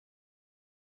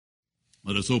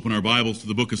Let us open our Bibles to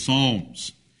the book of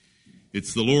Psalms.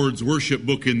 It's the Lord's worship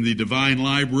book in the Divine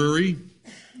Library.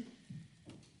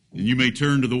 And you may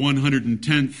turn to the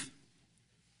 110th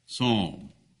Psalm.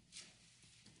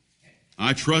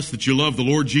 I trust that you love the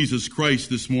Lord Jesus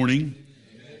Christ this morning.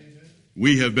 Amen.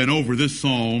 We have been over this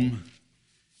psalm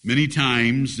many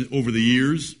times over the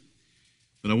years,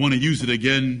 but I want to use it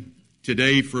again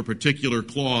today for a particular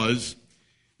clause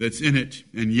that's in it.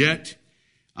 And yet,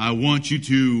 I want you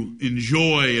to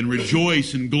enjoy and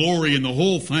rejoice and glory in the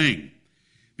whole thing,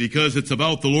 because it's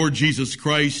about the Lord Jesus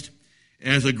Christ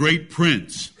as a great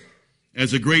prince,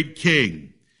 as a great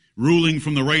king, ruling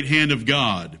from the right hand of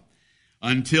God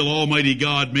until Almighty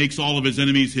God makes all of his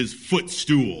enemies his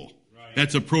footstool. Right.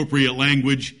 That's appropriate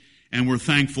language, and we're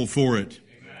thankful for it.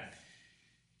 Amen.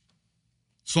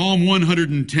 Psalm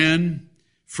 110,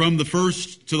 from the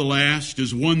first to the last,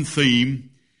 is one theme.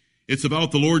 It's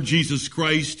about the Lord Jesus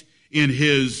Christ in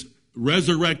his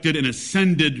resurrected and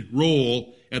ascended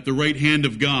role at the right hand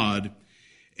of God.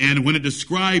 And when it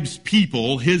describes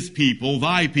people, his people,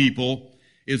 thy people,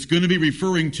 it's going to be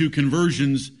referring to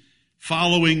conversions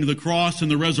following the cross and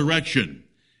the resurrection.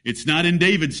 It's not in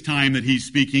David's time that he's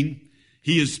speaking.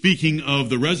 He is speaking of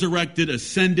the resurrected,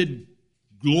 ascended,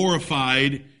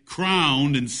 glorified,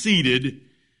 crowned, and seated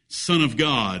Son of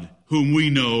God, whom we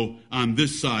know on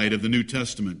this side of the New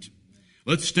Testament.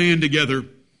 Let's stand together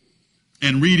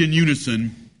and read in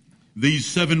unison these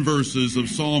 7 verses of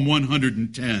Psalm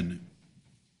 110.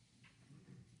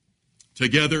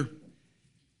 Together,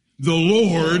 the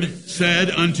Lord said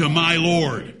unto my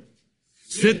Lord,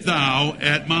 sit thou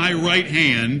at my right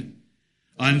hand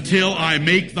until I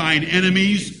make thine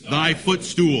enemies thy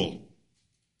footstool.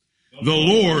 The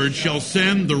Lord shall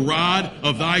send the rod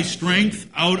of thy strength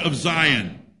out of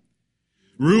Zion.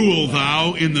 Rule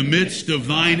thou in the midst of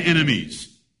thine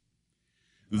enemies.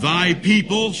 Thy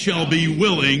people shall be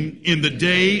willing in the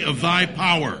day of thy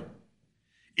power.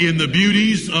 In the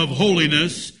beauties of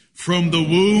holiness from the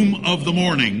womb of the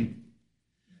morning,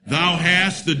 thou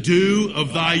hast the dew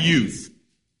of thy youth.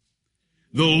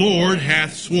 The Lord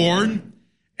hath sworn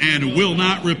and will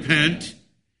not repent.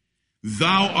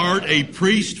 Thou art a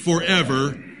priest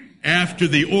forever after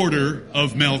the order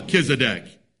of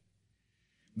Melchizedek.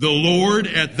 The Lord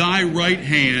at thy right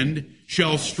hand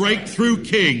shall strike through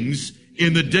kings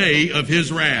in the day of his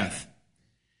wrath.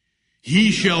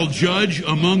 He shall judge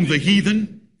among the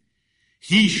heathen.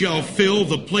 He shall fill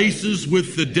the places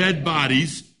with the dead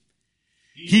bodies.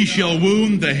 He shall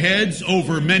wound the heads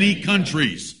over many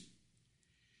countries.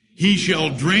 He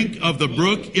shall drink of the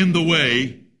brook in the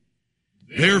way.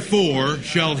 Therefore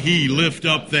shall he lift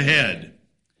up the head.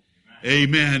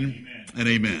 Amen and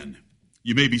amen.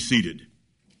 You may be seated.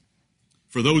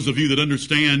 For those of you that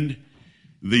understand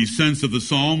the sense of the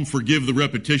psalm, forgive the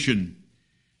repetition.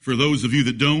 For those of you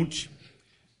that don't,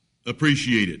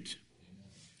 appreciate it.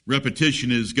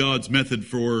 Repetition is God's method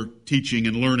for teaching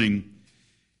and learning,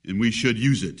 and we should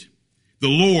use it. The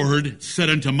Lord said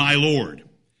unto my Lord.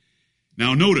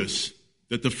 Now notice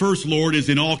that the first Lord is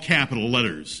in all capital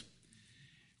letters.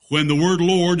 When the word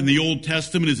Lord in the Old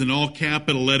Testament is in all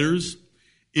capital letters,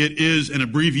 it is an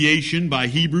abbreviation by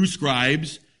Hebrew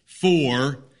scribes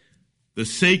for the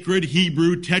sacred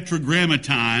Hebrew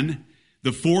tetragrammaton,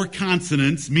 the 4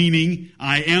 consonants, meaning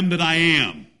I am that I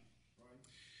am.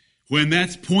 When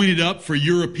that's pointed up for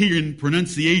European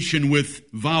pronunciation with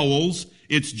vowels,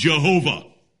 it's Jehovah.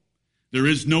 There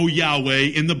is no Yahweh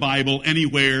in the Bible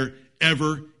anywhere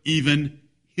ever even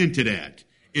hinted at.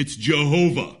 It's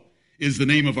Jehovah is the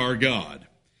name of our God.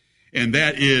 And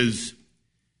that is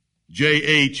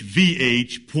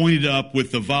JHVH pointed up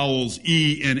with the vowels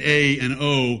E and A and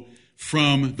O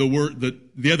from the word,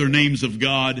 the other names of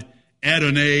God,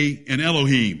 Adonai and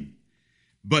Elohim.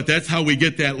 But that's how we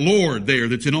get that Lord there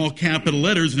that's in all capital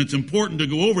letters, and it's important to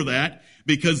go over that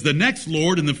because the next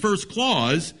Lord in the first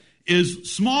clause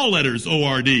is small letters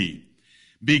O-R-D,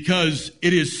 because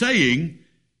it is saying,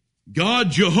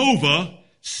 God Jehovah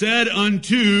said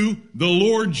unto the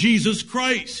Lord Jesus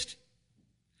Christ.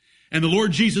 And the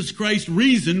Lord Jesus Christ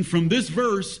reasoned from this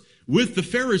verse with the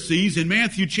Pharisees in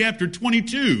Matthew chapter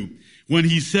 22, when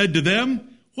he said to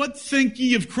them, what think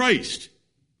ye of Christ?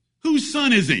 Whose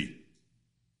son is he?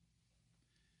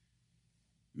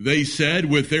 They said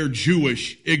with their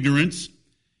Jewish ignorance,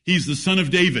 he's the son of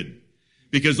David,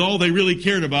 because all they really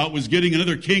cared about was getting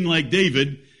another king like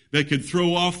David that could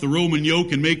throw off the Roman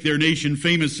yoke and make their nation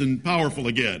famous and powerful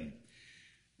again.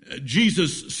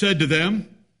 Jesus said to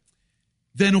them,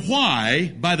 then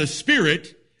why, by the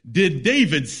Spirit, did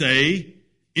David say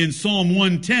in Psalm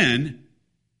 110,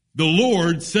 the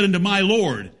Lord said unto my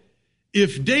Lord?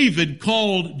 If David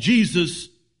called Jesus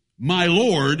my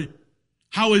Lord,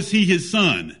 how is he his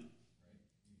son?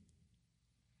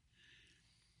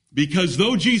 Because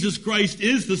though Jesus Christ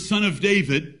is the son of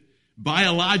David,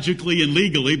 biologically and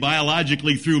legally,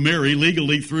 biologically through Mary,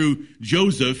 legally through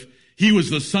Joseph, he was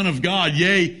the Son of God.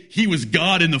 Yea, he was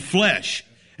God in the flesh.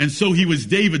 And so he was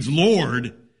David's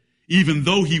Lord, even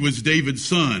though he was David's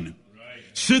son. Right.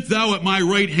 Sit thou at my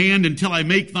right hand until I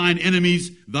make thine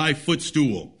enemies thy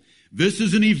footstool. This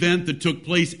is an event that took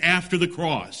place after the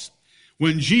cross,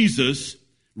 when Jesus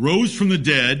rose from the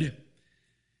dead,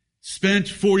 spent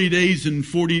 40 days and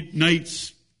 40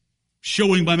 nights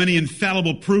showing by many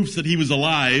infallible proofs that he was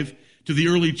alive to the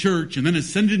early church, and then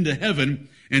ascended into heaven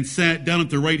and sat down at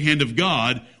the right hand of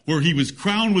God, where he was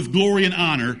crowned with glory and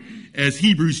honor, as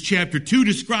Hebrews chapter 2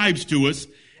 describes to us,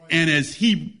 and as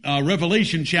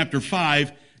Revelation chapter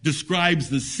 5 describes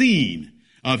the scene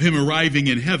of him arriving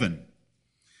in heaven.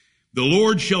 The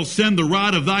Lord shall send the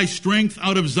rod of thy strength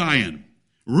out of Zion.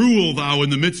 Rule thou in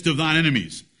the midst of thine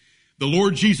enemies. The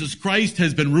Lord Jesus Christ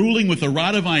has been ruling with a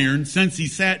rod of iron since he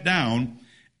sat down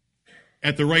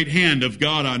at the right hand of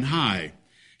God on high.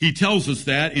 He tells us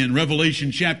that in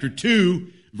Revelation chapter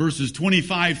 2, verses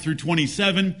 25 through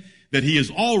 27, that he is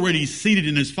already seated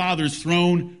in his Father's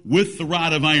throne with the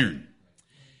rod of iron.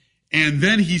 And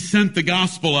then he sent the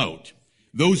gospel out.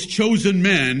 Those chosen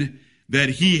men that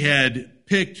he had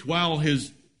picked while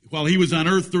he was on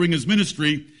earth during his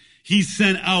ministry, he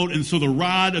sent out, and so the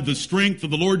rod of the strength of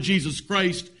the Lord Jesus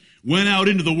Christ went out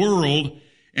into the world,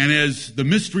 and as the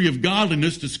mystery of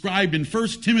godliness described in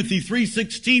 1 Timothy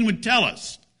 3:16 would tell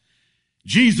us,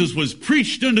 Jesus was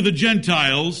preached unto the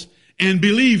Gentiles and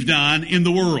believed on in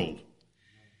the world.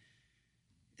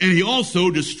 And he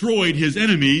also destroyed his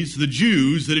enemies, the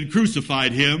Jews that had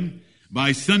crucified him,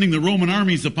 by sending the Roman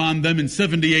armies upon them in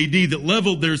 70 AD that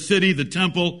leveled their city, the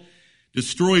temple,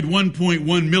 destroyed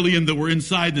 1.1 million that were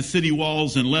inside the city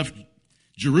walls, and left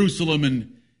Jerusalem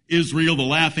and Israel, the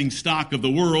laughing stock of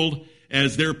the world,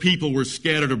 as their people were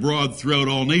scattered abroad throughout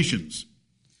all nations.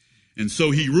 And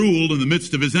so he ruled in the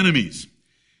midst of his enemies.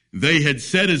 They had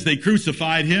said as they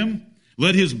crucified him,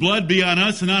 let his blood be on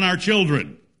us and on our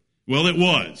children. Well, it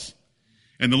was.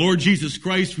 And the Lord Jesus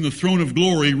Christ from the throne of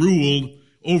glory ruled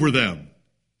over them.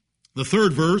 The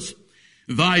third verse,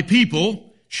 thy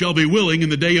people shall be willing in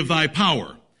the day of thy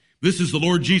power. This is the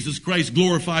Lord Jesus Christ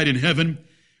glorified in heaven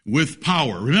with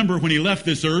power. Remember, when he left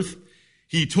this earth,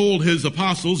 he told his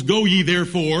apostles, go ye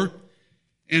therefore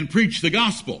and preach the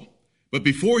gospel. But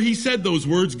before he said those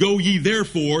words, go ye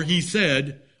therefore, he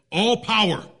said, all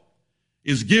power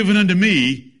is given unto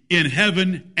me in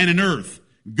heaven and in earth.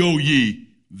 Go ye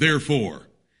therefore.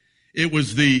 It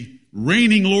was the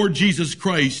reigning Lord Jesus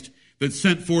Christ that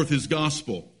sent forth his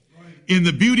gospel. In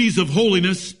the beauties of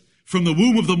holiness from the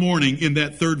womb of the morning, in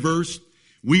that third verse,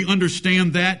 we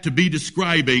understand that to be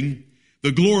describing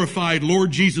the glorified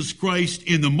Lord Jesus Christ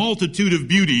in the multitude of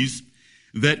beauties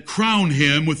that crown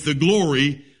him with the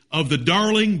glory of the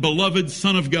darling, beloved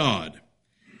Son of God.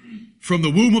 From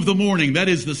the womb of the morning, that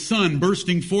is the sun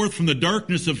bursting forth from the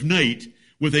darkness of night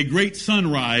with a great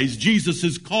sunrise, Jesus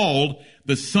is called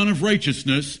the Son of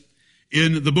Righteousness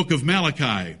in the book of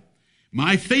Malachi.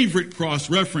 My favorite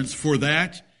cross-reference for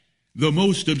that, the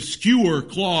most obscure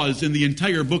clause in the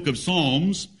entire book of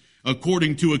Psalms,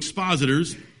 according to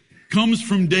expositors, comes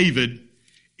from David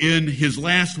in his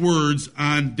last words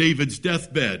on David's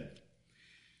deathbed.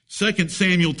 2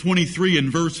 Samuel 23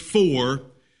 and verse 4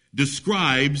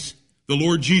 describes the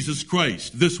Lord Jesus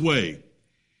Christ this way.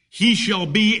 He shall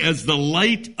be as the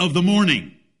light of the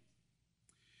morning,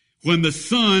 when the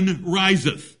sun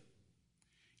riseth,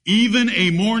 even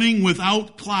a morning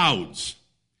without clouds,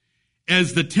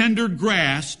 as the tender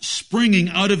grass springing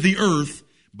out of the earth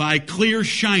by clear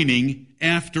shining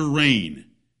after rain.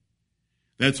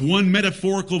 That's one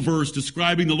metaphorical verse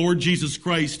describing the Lord Jesus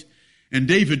Christ, and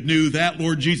David knew that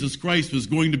Lord Jesus Christ was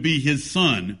going to be his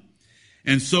son.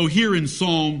 And so here in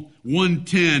Psalm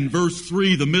 110, verse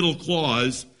 3, the middle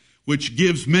clause, which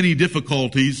gives many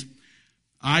difficulties,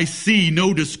 I see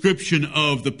no description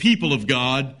of the people of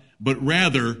God, but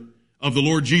rather of the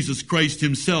Lord Jesus Christ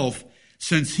himself,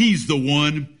 since he's the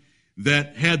one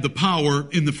that had the power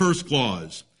in the first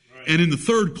clause. Right. And in the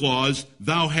third clause,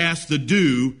 thou hast the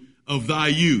dew of thy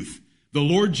youth. The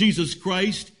Lord Jesus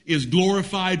Christ is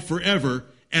glorified forever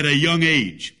at a young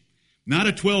age. Not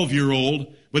a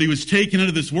 12-year-old, but he was taken out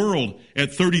of this world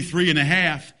at 33 and a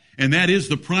half, and that is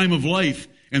the prime of life.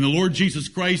 And the Lord Jesus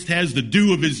Christ has the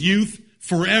dew of his youth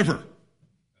forever.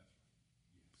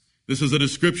 This is a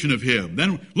description of him.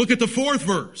 Then look at the fourth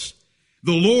verse.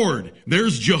 The Lord,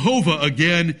 there's Jehovah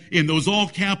again in those all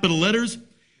capital letters.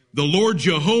 The Lord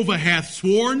Jehovah hath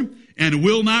sworn and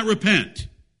will not repent.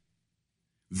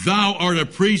 Thou art a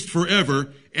priest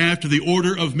forever after the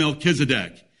order of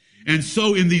Melchizedek. And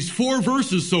so in these 4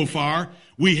 verses so far,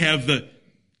 we have the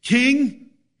king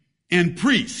and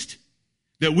priest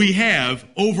that we have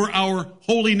over our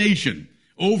holy nation,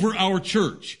 over our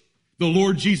church, the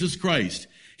Lord Jesus Christ.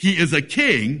 He is a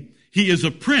king. He is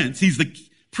a prince. He's the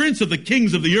prince of the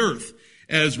kings of the earth,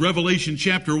 as Revelation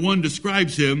chapter 1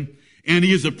 describes him. And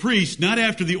he is a priest, not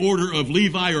after the order of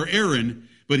Levi or Aaron,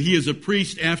 but he is a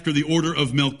priest after the order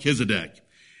of Melchizedek.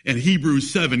 And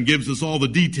Hebrews 7 gives us all the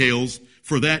details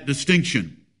for that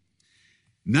distinction.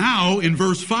 Now, in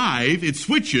verse 5, it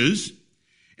switches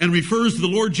and refers to the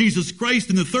Lord Jesus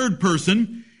Christ in the third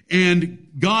person and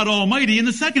God Almighty in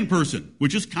the second person,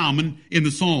 which is common in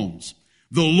the Psalms.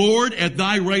 The Lord at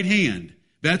thy right hand,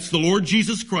 that's the Lord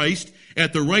Jesus Christ,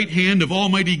 at the right hand of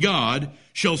Almighty God,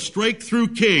 shall strike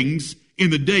through kings in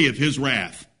the day of his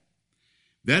wrath.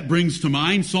 That brings to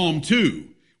mind Psalm 2,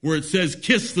 where it says,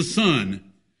 Kiss the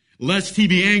Son, lest he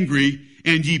be angry,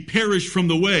 and ye perish from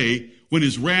the way, when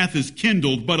his wrath is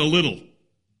kindled but a little.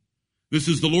 This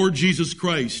is the Lord Jesus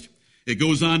Christ. It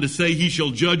goes on to say, he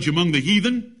shall judge among the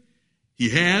heathen. He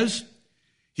has.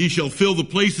 He shall fill the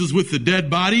places with the dead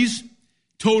bodies.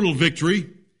 Total victory.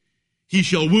 He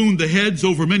shall wound the heads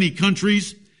over many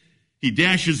countries. He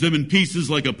dashes them in pieces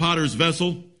like a potter's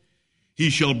vessel. He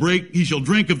shall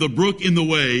drink of the brook in the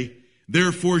way.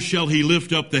 Therefore shall he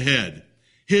lift up the head.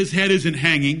 His head isn't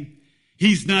hanging.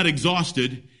 He's not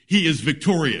exhausted. He is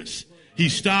victorious. He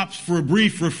stops for a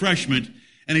brief refreshment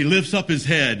and he lifts up his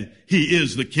head. He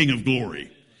is the King of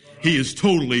glory. He is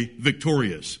totally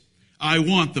victorious. I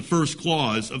want the first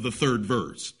clause of the third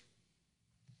verse.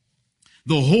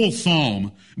 The whole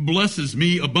psalm blesses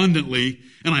me abundantly,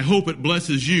 and I hope it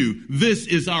blesses you. This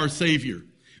is our Savior.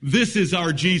 This is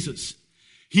our Jesus.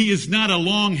 He is not a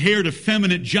long-haired,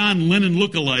 effeminate John Lennon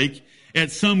lookalike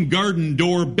at some garden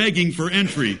door begging for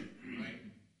entry.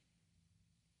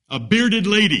 A bearded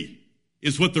lady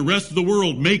is what the rest of the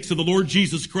world makes of the Lord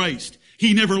Jesus Christ.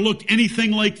 He never looked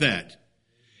anything like that.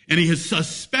 And he has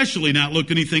especially not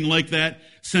looked anything like that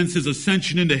since his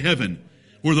ascension into heaven,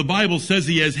 where the Bible says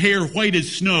he has hair white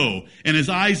as snow and his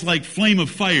eyes like flame of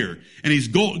fire, and he's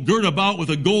girt about with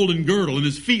a golden girdle, and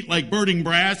his feet like burning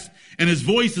brass, and his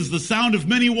voice is the sound of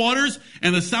many waters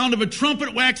and the sound of a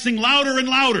trumpet waxing louder and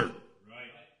louder. Right.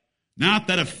 Not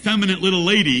that effeminate little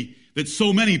lady that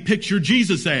so many picture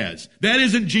Jesus as. That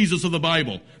isn't Jesus of the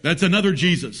Bible. That's another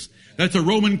Jesus. That's a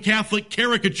Roman Catholic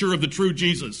caricature of the true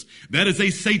Jesus. That is a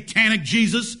satanic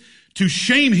Jesus to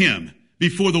shame him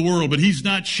before the world, but he's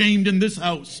not shamed in this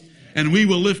house. And we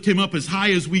will lift him up as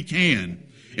high as we can.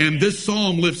 And this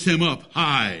psalm lifts him up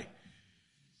high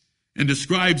and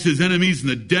describes his enemies and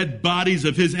the dead bodies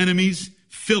of his enemies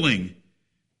filling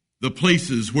the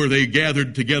places where they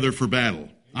gathered together for battle.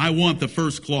 I want the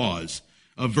first clause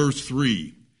of verse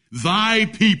 3. Thy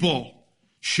people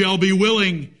shall be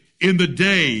willing in the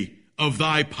day of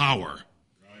thy power.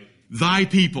 Right. Thy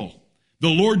people. The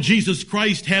Lord Jesus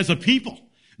Christ has a people.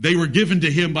 They were given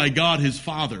to him by God his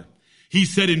Father. He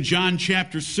said in John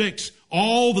chapter 6,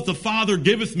 all that the Father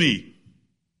giveth me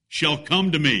shall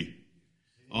come to me.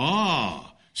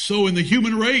 So in the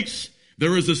human race,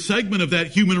 there is a segment of that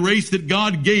human race that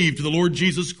God gave to the Lord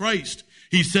Jesus Christ.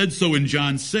 He said so in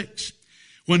John 6.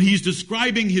 When he's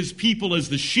describing his people as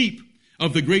the sheep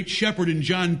of the great shepherd in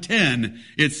John 10,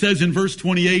 it says in verse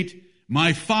 28,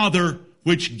 my Father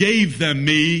which gave them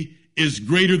me is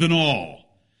greater than all.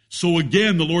 So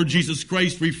again, the Lord Jesus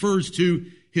Christ refers to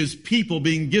his people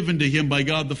being given to him by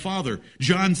God the Father.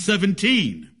 John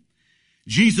 17.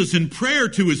 Jesus in prayer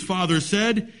to his Father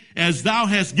said, as thou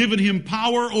hast given him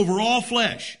power over all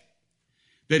flesh,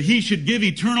 that he should give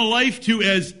eternal life to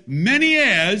as many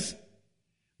as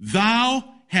thou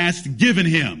hast given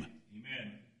him.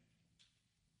 Amen.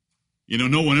 You know,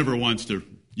 no one ever wants to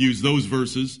use those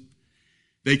verses.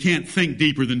 They can't think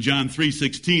deeper than John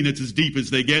 3:16. It's as deep as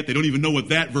they get. They don't even know what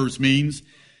that verse means.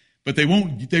 But they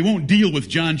won't deal with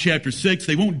John chapter 6.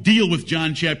 They won't deal with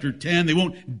John chapter 10. They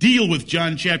won't deal with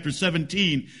John chapter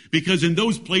 17, because in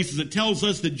those places it tells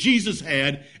us that Jesus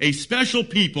had a special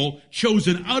people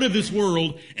chosen out of this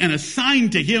world and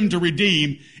assigned to him to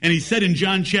redeem. And he said in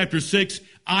John chapter 6,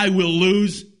 I will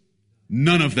lose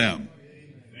none of them.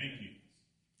 Thank you.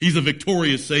 He's a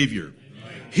victorious Savior.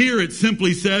 Here it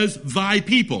simply says, thy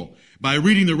people. By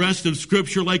reading the rest of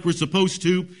Scripture like we're supposed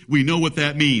to, we know what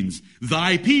that means.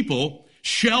 Thy people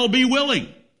shall be willing.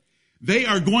 They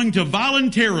are going to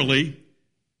voluntarily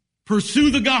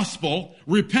pursue the gospel,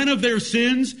 repent of their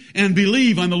sins, and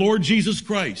believe on the Lord Jesus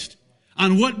Christ.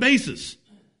 On what basis?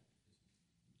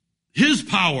 His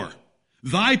power.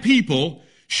 thy people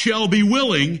shall be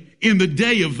willing in the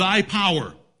day of thy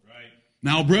power. Right.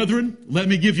 Now, brethren, let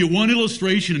me give you one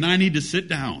illustration, and I need to sit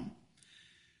down,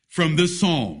 from this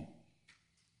psalm.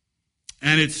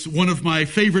 And it's one of my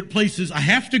favorite places. I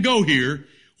have to go here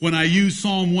when I use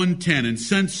Psalm 110. And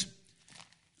since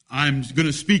I'm going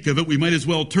to speak of it, we might as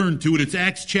well turn to it. It's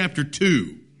Acts chapter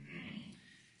 2.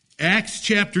 Acts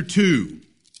chapter 2.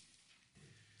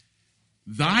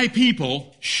 Thy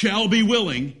people shall be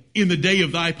willing in the day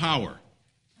of thy power.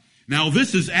 Now,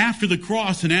 this is after the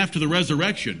cross and after the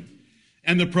resurrection,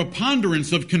 and the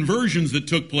preponderance of conversions that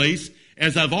took place,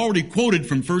 as I've already quoted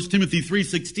from 1 Timothy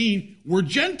 3:16, were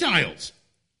Gentiles.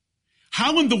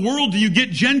 How in the world do you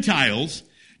get Gentiles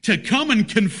to come and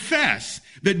confess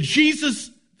that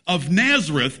Jesus of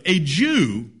Nazareth, a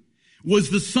Jew, was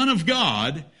the Son of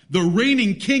God, the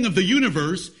reigning King of the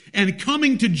universe, and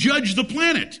coming to judge the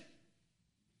planet?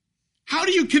 How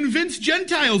do you convince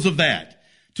Gentiles of that?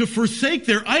 To forsake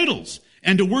their idols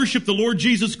and to worship the Lord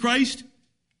Jesus Christ?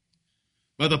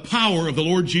 By the power of the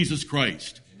Lord Jesus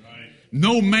Christ. Right.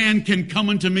 No man can come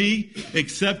unto me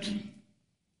except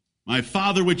my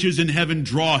Father which is in heaven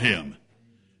draw him,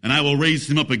 and I will raise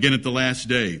him up again at the last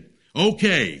day.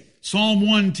 Okay, Psalm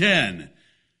 110.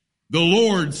 The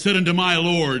Lord said unto my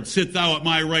Lord, sit thou at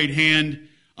my right hand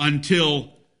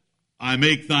until I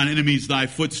make thine enemies thy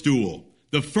footstool.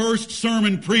 The first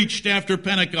sermon preached after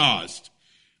Pentecost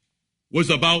was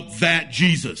about that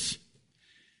Jesus.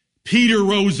 Peter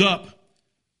rose up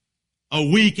a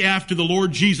week after the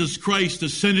Lord Jesus Christ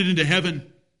ascended into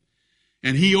heaven,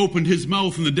 and he opened his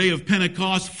mouth on the day of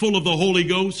Pentecost full of the Holy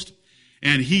Ghost,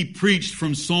 and he preached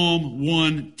from Psalm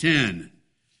 110.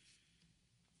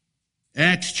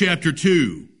 Acts chapter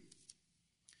 2,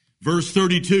 verse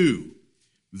 32.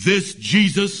 This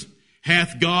Jesus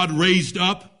hath God raised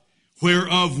up,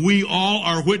 whereof we all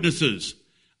are witnesses.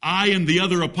 I and the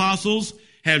other apostles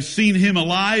have seen him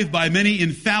alive by many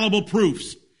infallible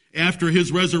proofs after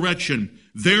his resurrection.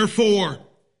 Therefore,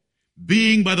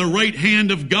 being by the right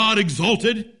hand of God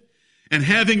exalted, and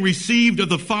having received of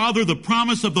the Father the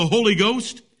promise of the Holy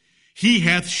Ghost, he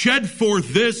hath shed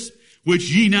forth this which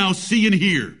ye now see and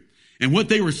hear. And what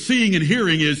they were seeing and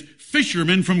hearing is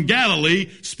fishermen from Galilee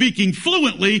speaking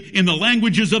fluently in the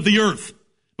languages of the earth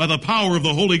by the power of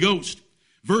the Holy Ghost.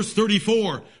 Verse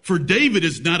 34, for David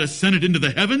is not ascended into the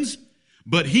heavens,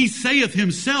 but he saith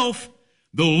himself,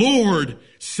 the Lord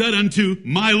said unto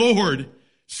my Lord,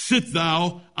 sit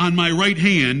thou on my right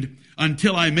hand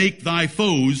until I make thy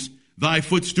foes thy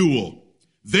footstool.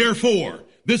 Therefore,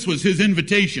 this was his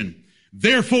invitation.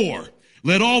 Therefore,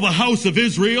 let all the house of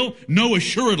Israel know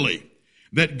assuredly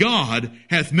that God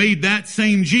hath made that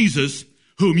same Jesus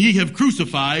whom ye have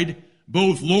crucified,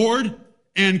 both Lord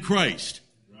and Christ.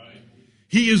 Right.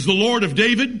 He is the Lord of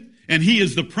David, and he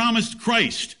is the promised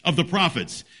Christ of the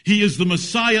prophets. He is the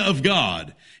Messiah of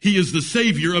God. He is the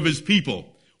Savior of his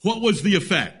people. What was the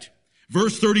effect?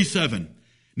 Verse 37.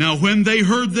 Now when they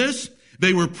heard this,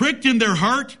 they were pricked in their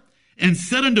heart, and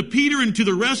said unto Peter and to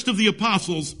the rest of the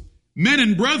apostles, men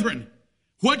and brethren,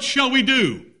 what shall we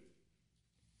do?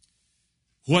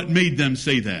 What made them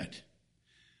say that?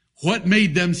 What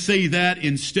made them say that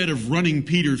instead of running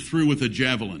Peter through with a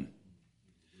javelin?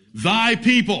 Thy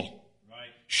people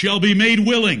shall be made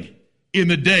willing in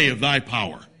the day of thy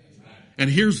power. And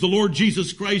here's the Lord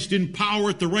Jesus Christ in power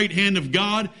at the right hand of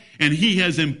God, and he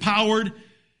has empowered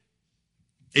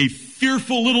a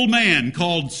fearful little man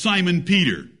called Simon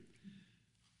Peter,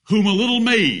 whom a little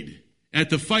maid at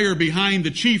the fire behind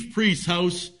the chief priest's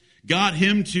house got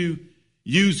him to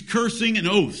use cursing and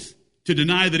oaths to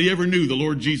deny that he ever knew the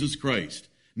Lord Jesus Christ.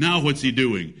 Now what's he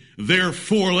doing?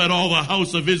 Therefore let all the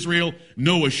house of Israel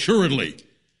know assuredly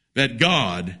that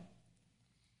God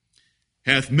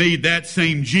hath made that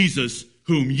same Jesus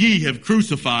whom ye have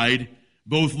crucified,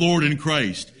 both Lord and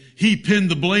Christ. He pinned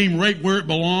the blame right where it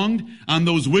belonged, on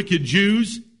those wicked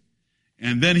Jews.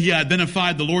 And then he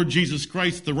identified the Lord Jesus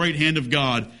Christ at the right hand of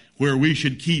God, where we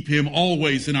should keep him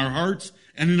always in our hearts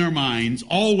and in our minds,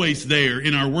 always there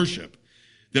in our worship,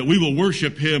 that we will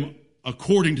worship him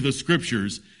according to the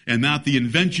scriptures and not the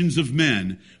inventions of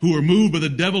men who are moved by the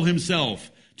devil himself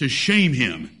to shame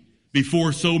him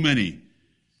before so many.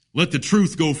 Let the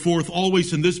truth go forth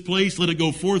always in this place. Let it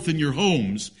go forth in your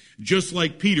homes, just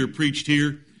like Peter preached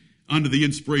here under the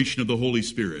inspiration of the Holy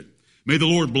Spirit. May the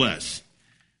Lord bless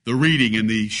the reading and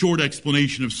the short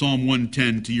explanation of Psalm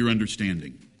 110 to your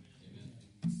understanding.